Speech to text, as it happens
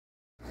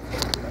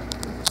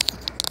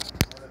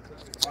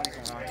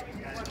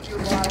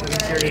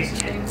You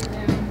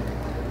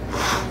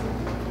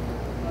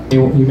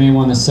may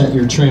want to set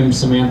your trim,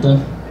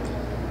 Samantha.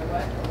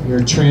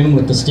 Your trim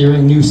with the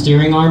new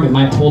steering arm, it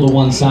might pull to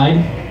one side.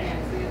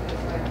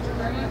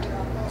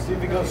 See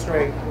if it goes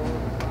straight.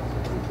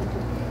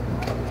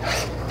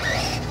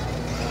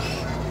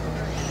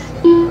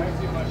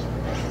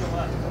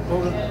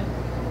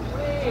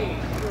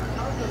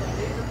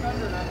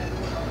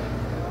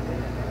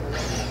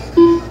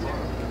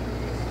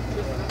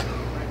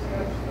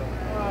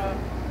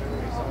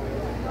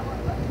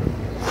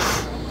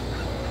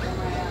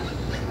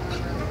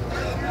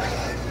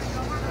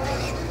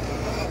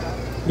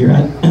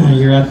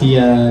 You're at the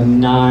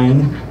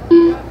 9.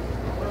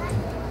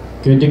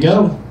 Good to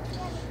go.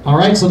 All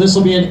right, so this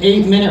will be an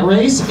 8-minute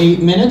race,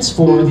 8 minutes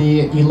for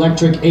the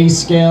electric A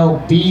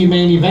scale B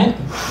main event.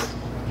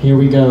 Here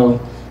we go.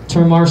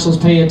 Turn marshals,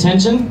 pay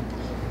attention.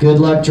 Good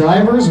luck,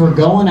 drivers. We're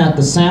going at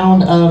the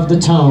sound of the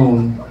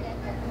tone.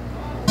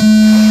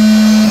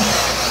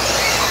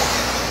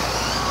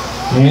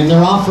 And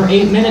they're off for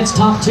 8 minutes.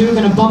 Top 2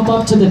 going to bump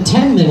up to the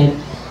 10-minute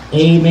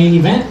A main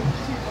event.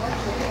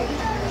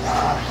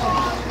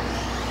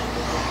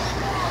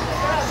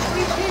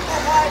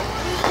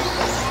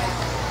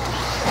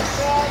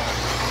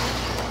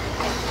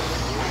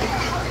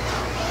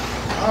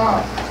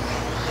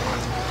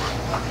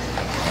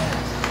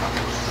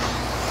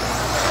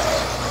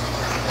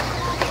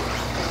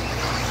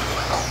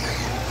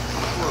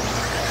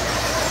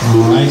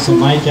 All right, so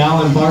Mike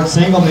Allen, Bart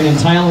Sengelman, and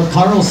Tyler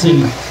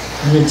Carlson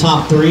in the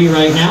top 3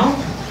 right now.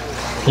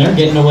 They're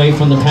getting away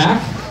from the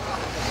pack.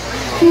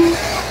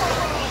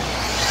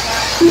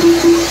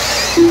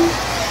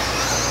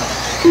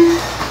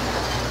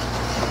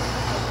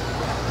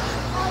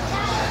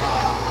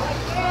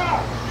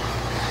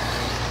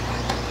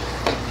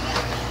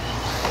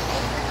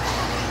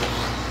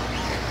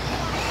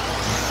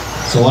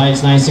 So while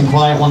it's nice and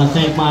quiet, I want to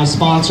thank my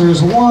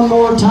sponsors one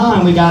more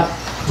time. We got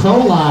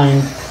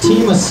Proline,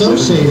 Team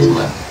Associated,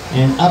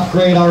 and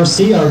Upgrade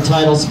RC, our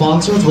title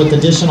sponsors, with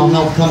additional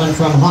help coming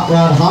from Hot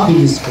Rod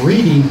Hobbies,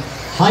 Reedy,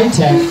 High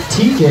Tech,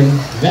 Tekin,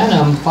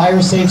 Venom,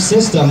 Fire Safe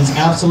Systems,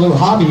 Absolute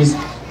Hobbies,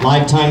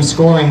 Lifetime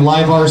Scoring,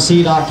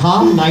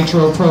 LiveRC.com,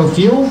 Nitro Pro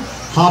Fuel,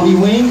 Hobby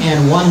Wing,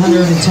 and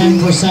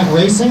 110%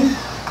 Racing.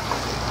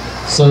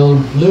 So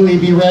Louie,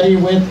 be ready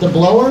with the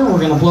blower. We're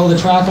going to blow the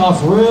track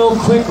off real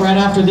quick right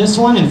after this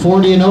one. And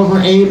 40 and over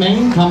A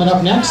main coming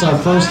up next. Our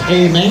first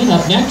A main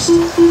up next.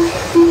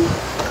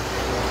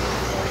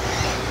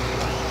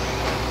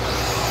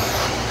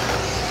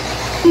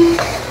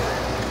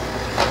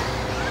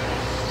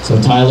 So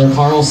Tyler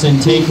Carlson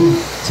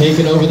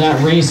taking over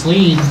that race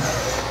lead.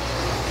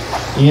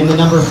 In the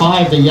number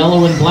 5, the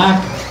yellow and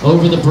black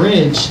over the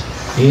bridge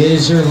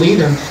is your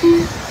leader.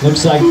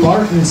 Looks like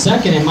Bart in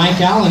second and Mike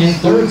Allen in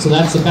third, so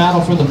that's the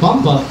battle for the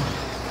bump up.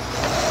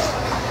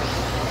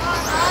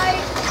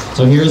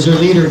 So here's your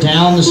leader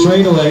down the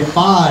straightaway.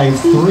 5,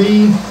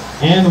 3,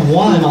 and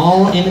 1,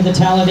 all into the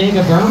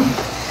Talladega berm.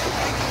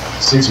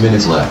 6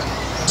 minutes left.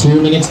 2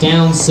 minutes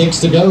down, 6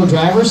 to go,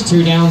 drivers.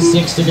 2 down,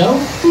 6 to go.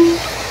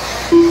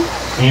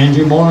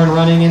 Andrew Morin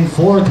running in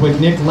 4th with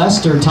Nick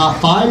Lester top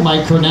 5.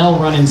 Mike Cornell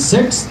running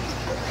 6th.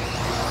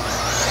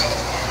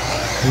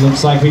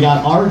 Looks like we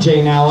got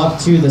RJ now up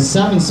to the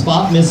 7th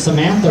spot. Miss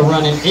Samantha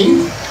running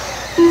 8th.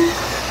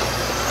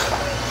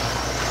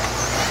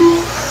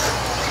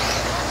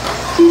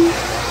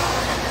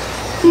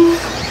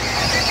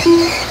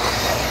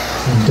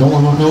 I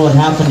don't know what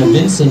happened to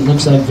Vincent.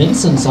 Looks like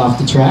Vincent's off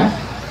the track.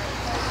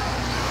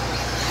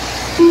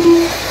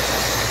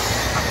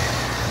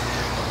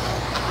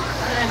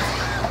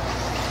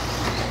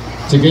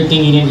 It's a good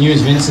thing you didn't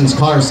use Vincent's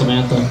car,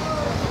 Samantha.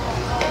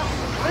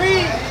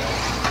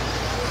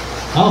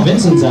 Oh,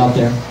 Vincent's out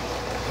there.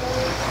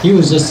 He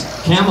was just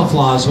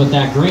camouflaged with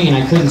that green.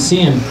 I couldn't see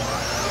him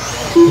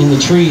in the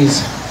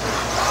trees.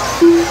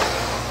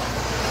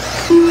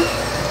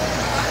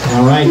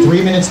 All right,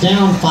 3 minutes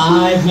down,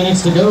 5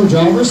 minutes to go,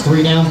 drivers.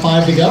 3 down,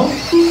 5 to go.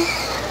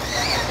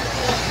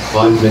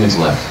 5 minutes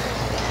left.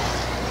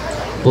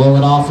 Blow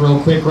it off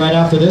real quick right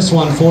after this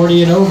one.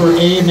 40 and over,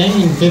 A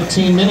main,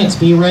 15 minutes.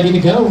 Be ready to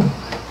go.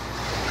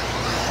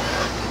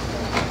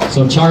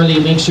 So Charlie,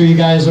 make sure you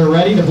guys are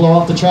ready to blow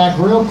off the track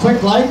real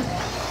quick like.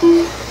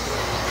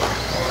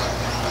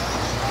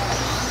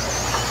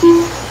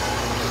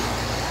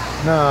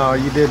 No,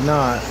 you did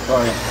not.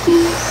 Sorry.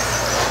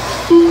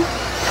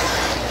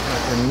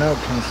 No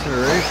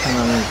consideration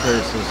on these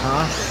races,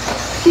 huh?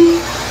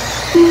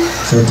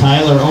 So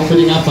Tyler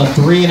opening up a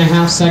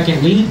 3.5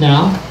 second lead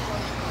now.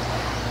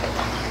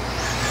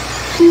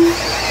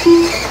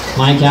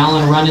 Mike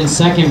Allen running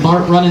 2nd,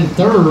 Bart running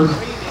 3rd.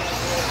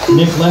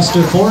 Nick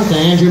Lester 4th, and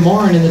Andrew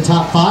Morin in the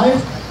top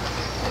 5.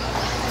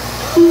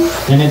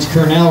 Then it's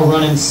Cornell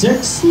running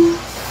 6th.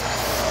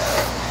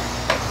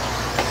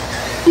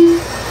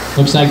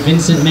 Looks like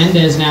Vincent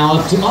Mendez now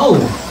up to, oh,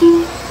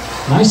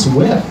 nice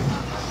whip.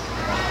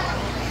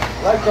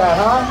 Like that,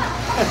 huh?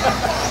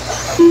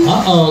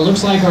 Uh-oh,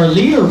 looks like our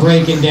leader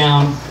breaking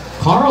down.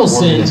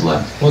 Carlson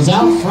was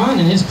out front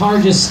and his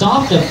car just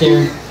stopped up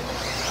there.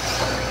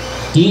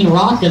 Dean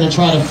Rock gonna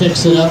try to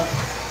fix it up,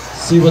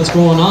 see what's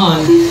going on,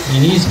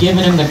 and he's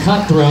giving him the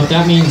cutthroat.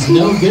 That means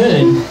no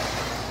good.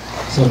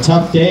 So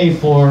tough day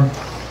for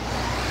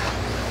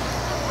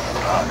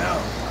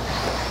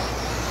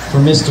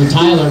Mr.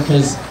 Tyler,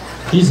 because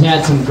he's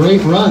had some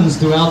great runs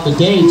throughout the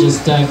day,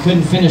 just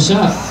couldn't finish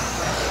up.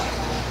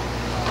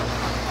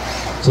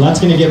 So that's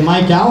going to give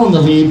Mike Allen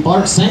the lead.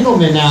 Bart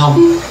Sengelman now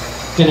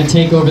going to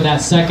take over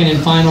that second and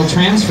final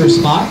transfer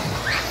spot.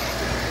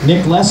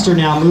 Nick Lester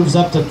now moves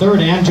up to third,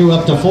 Andrew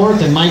up to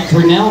fourth, and Mike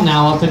Cornell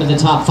now up into the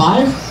top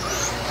 5.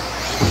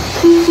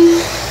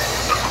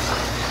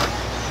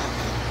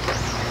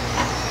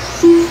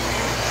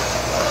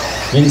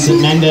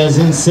 Vincent Mendez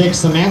in 6th,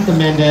 Samantha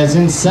Mendez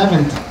in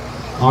 7th,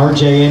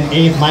 RJ in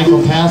 8th,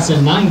 Michael Pass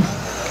in 9th.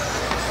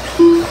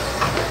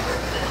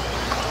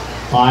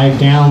 5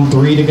 down,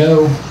 3 to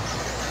go.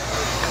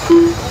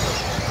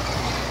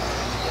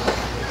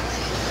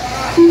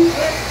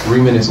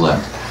 Three minutes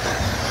left.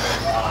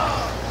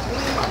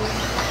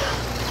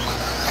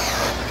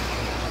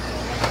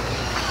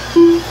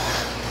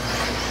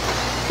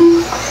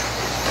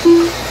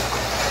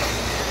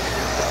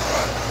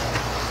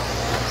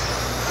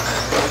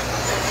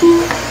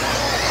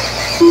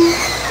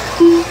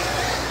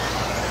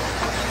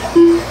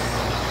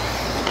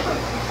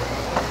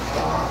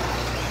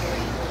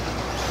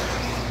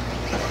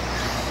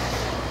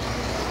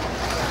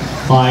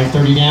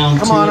 .530 down,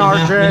 Come on,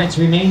 2.5 RJ. minutes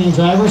remaining,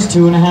 drivers,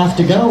 2.5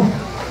 to go.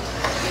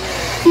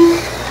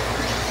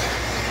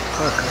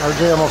 Look,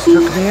 RJ almost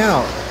took me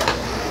out.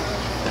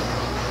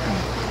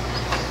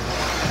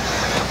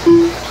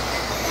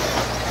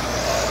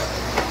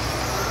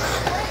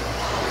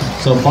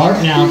 So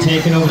Bart now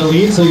taking over the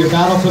lead, so your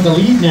battle for the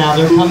lead now,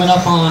 they're coming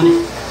up on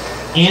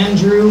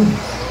Andrew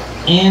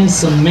and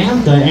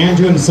Samantha.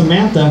 Andrew and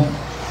Samantha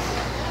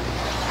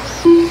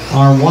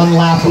are 1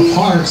 lap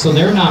apart, so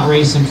they're not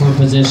racing for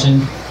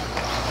position.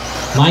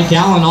 Mike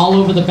Allen all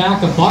over the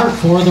back of Bart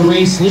for the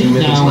race lead 2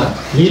 minutes now.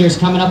 left. Leaders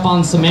coming up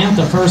on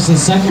Samantha, first and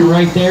second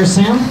right there,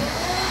 Sam.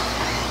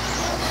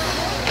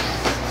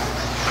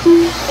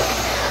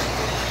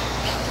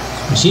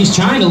 She's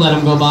trying to let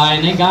them go by,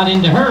 and they got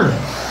into her.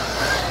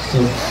 So,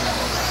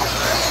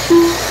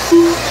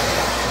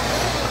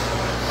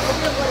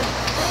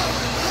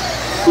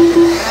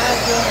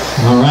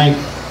 all right,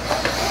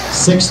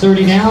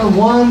 6:30 down,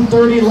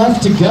 1:30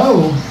 left to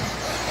go.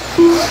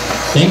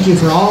 Thank you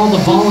for all the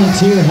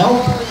volunteer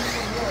help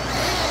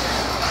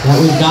that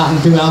we've gotten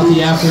throughout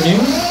the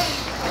afternoon.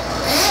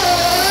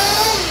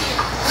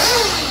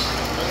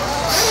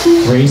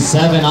 Race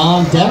 7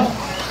 on deck.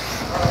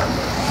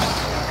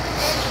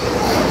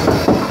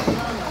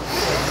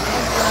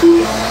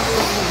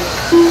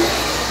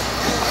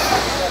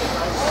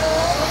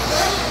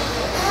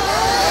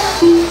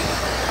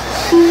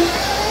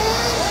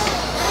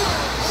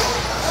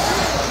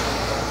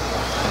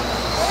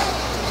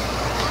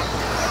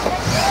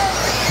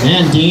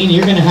 Man, Dean,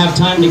 you're going to have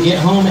time to get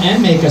home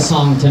and make a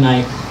song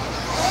tonight.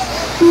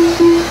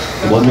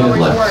 1 minute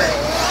left.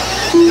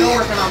 Still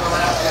working on the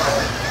last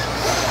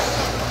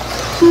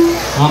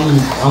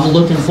one. I'm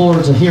looking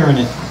forward to hearing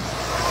it.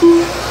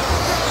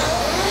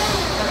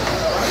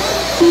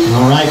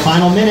 All right,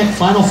 final minute,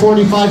 final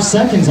 45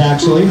 seconds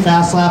actually.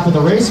 Fast lap of the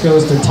race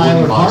goes to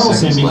Tyler 45 Carlson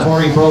seconds before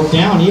left. he broke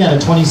down. He had a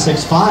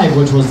 26.5,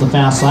 which was the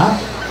fast lap.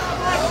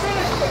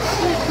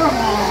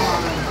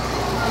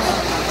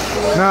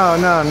 No,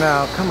 no,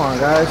 no. Come on,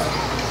 guys.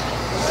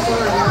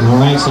 All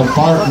right, so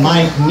Bart,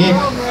 Mike, Nick,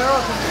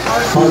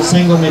 Bart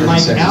Sengelman, 30 Mike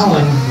seconds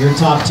Allen, left. your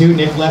top 2.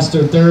 Nick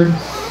Lester, 3rd.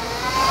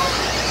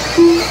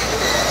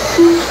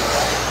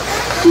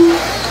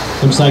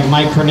 Looks like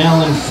Mike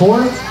Cornell in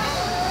 4th.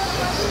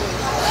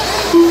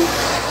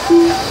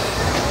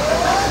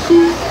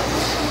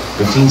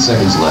 15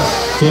 seconds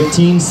left.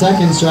 15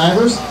 seconds,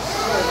 drivers.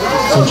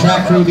 So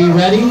track crew be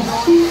ready.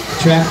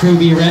 Track crew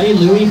be ready.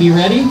 Louis, be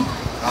ready.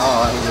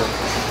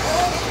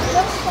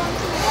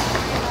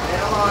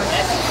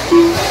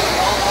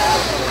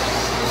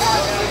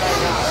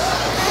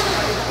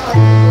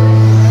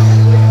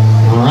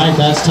 All right,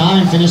 that's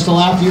time. Finish the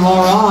lap you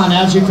are on.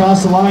 As you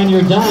cross the line,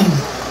 you're done.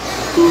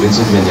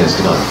 Vincent Mendez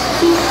done.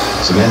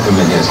 Samantha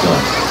Mendez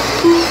done.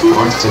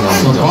 Bart So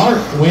Sengelman done.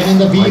 Bart winning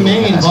the B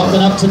main,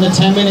 bumping up to the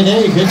 10-minute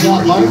A. Good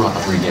job, Bart.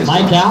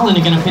 Mike Allen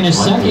is going to finish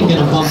second, going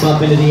to bump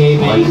up into the A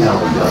Mike main.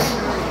 Allen done.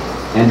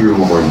 Andrew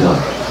Warren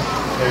done.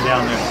 They're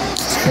down there.